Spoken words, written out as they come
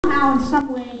somehow, in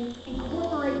some way,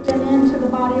 incorporate them into the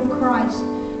body of Christ.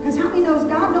 Because how many knows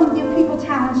God don't give people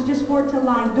talents just for it to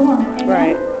lie dormant? Amen?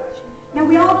 Right. Now,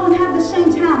 we all don't have the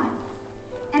same talent.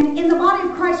 And in the body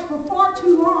of Christ for far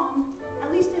too long,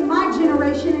 at least in my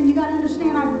generation, and you got to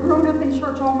understand, I've grown up in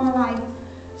church all my life.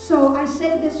 So I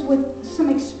say this with some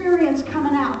experience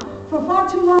coming out. For far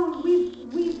too long, we've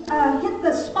hit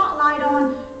the spotlight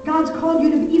on God's called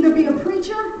you to either be a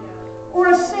preacher or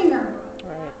a singer.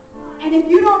 Right. And if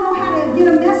you don't know how to get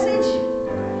a message,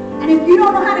 and if you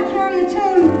don't know how to carry a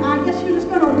tune, I guess you're just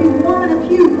going to be warming a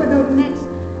pew for the next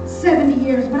 70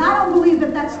 years. But I don't believe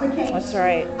that that's the case. That's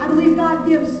right. I believe God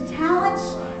gives talents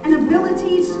and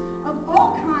abilities of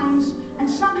all kinds, and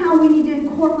somehow we need to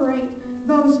incorporate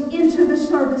those into the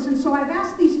service. And so I've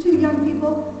asked these two young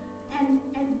people,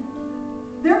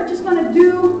 and they're just going to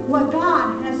do what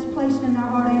God has placed in their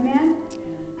heart. Amen?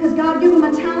 Because God gave them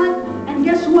a talent. And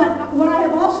guess what? What I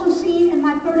have also seen in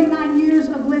my 39 years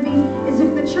of living is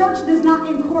if the church does not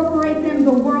incorporate them,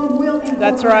 the world will incorporate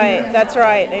That's right. them. That's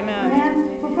right. Amen.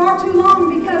 And for far too long,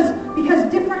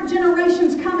 because different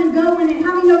generations come and go, and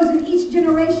how many knows in each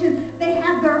generation they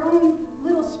have their own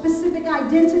little specific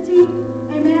identity.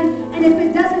 Amen. And if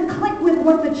it doesn't click with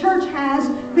what the church has,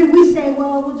 then we say,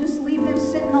 well, we'll just leave them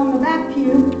sitting on the back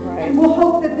pew, Right. and we'll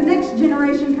hope that the next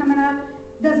generation coming up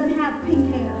doesn't have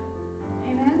pink hair.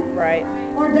 Amen? Right.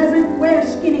 Or doesn't wear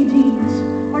skinny jeans.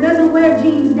 Or doesn't wear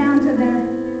jeans down to their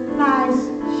thighs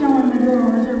showing the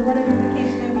drawers, or whatever the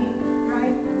case may be.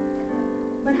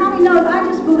 Right? But how many know, I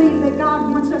just believe that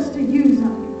God wants us to use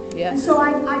them. Yes. And so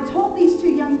I told these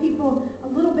two young people a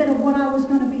little bit of what I was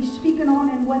going to be speaking on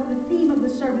and what the theme of the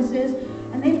service is.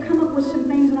 And they've come up with some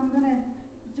things, and I'm going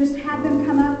to just have them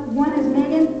come up. One is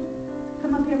Megan.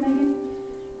 Come up here, Megan.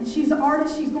 And she's an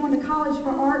artist. She's going to college for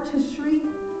art, history.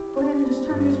 Go ahead and just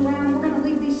turn this around. We're going to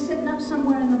leave these sitting up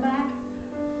somewhere in the back.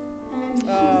 And she's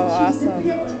awesome.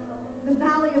 depicted the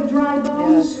valley of dry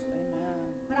bones. Yes.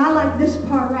 Amen. But I like this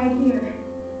part right here.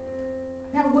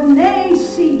 That when they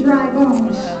see dry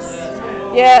bones,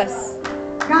 Yes.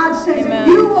 God says, Amen.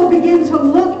 if you will begin to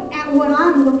look at what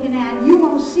I'm looking at, you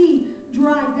won't see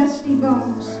dry, dusty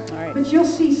bones. Right. But you'll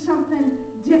see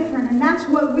something different. And that's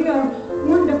what we are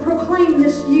wanting to proclaim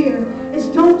this year, is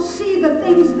don't see the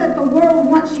things that the world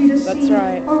wants you to see. That's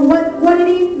right. Or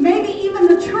maybe even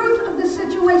the truth of the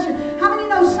situation. How many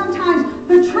know sometimes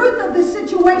the truth of the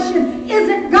situation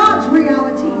isn't God's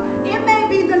reality? It may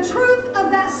be the truth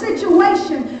of that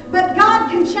situation, but God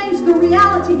can change the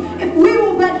reality if we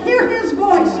will but hear His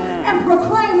voice and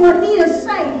proclaim what He is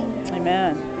saying.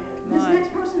 Amen. Come This on.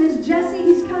 next person is Jesse.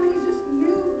 He's coming. He's just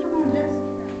new. Come on,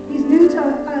 Jesse. He's new to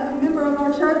a member of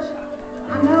our church.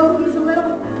 I know he's a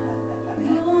little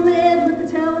on the edge with the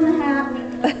tail and the hat.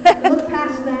 Look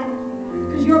past that,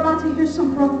 because you're about to hear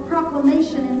some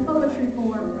proclamation in poetry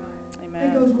form.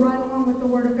 Amen. That goes right along with the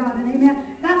Word of God. And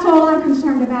amen. That's all I'm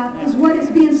concerned about, is what is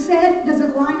being said, does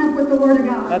it line up with the Word of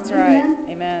God? That's amen? right.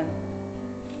 Amen.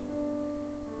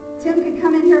 Tim could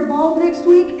come in here bald next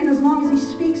week, and as long as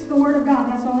he speaks the Word of God,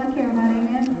 that's all I care about.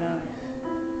 Amen.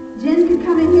 Amen. Jen could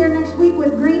come in here next week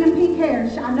with green and pink hair.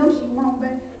 I know she won't,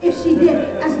 but if she did,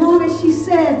 as long as she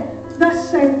said, thus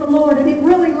saith the Lord, and it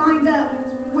really lined up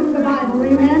with the Bible.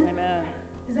 Amen? Amen.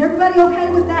 Is everybody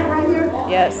okay with that right here?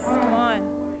 Yes. All right. Come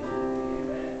on.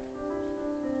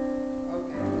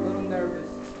 Okay, I'm a little nervous,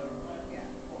 so yeah.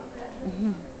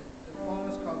 The poem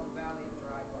is called The Valley of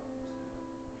Dry Bones.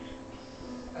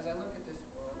 As I look at this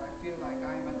world, I feel like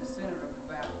I am at the center of the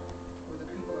valley, where the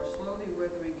people are slowly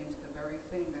withering into the very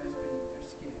thing that is beneath their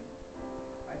skin.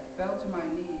 I fell to my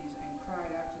knees and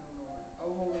cried out to the Lord,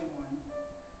 O Holy One,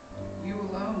 you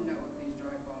alone know if these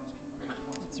dry bones can breathe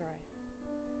once That's more. right.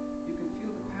 You can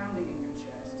feel the pounding in your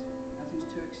chest.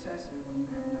 Nothing's too excessive when you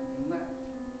have nothing left.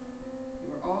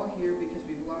 You are all here because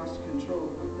we've lost control.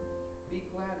 Be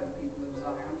glad, O people of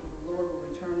Zion, for the Lord will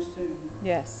return soon.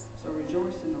 Yes. So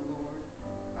rejoice in the Lord,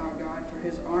 our God, for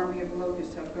His army of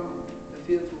locusts have gone. The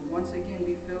fields will once again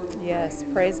be filled with Yes, grain,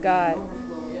 and praise there will God. be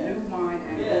an overflow of new wine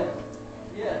and oil.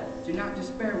 Do not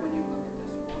despair when you look at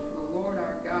this world, for the Lord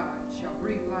our God shall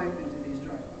breathe life into these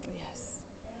dry bones. Yes.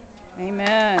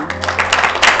 Amen.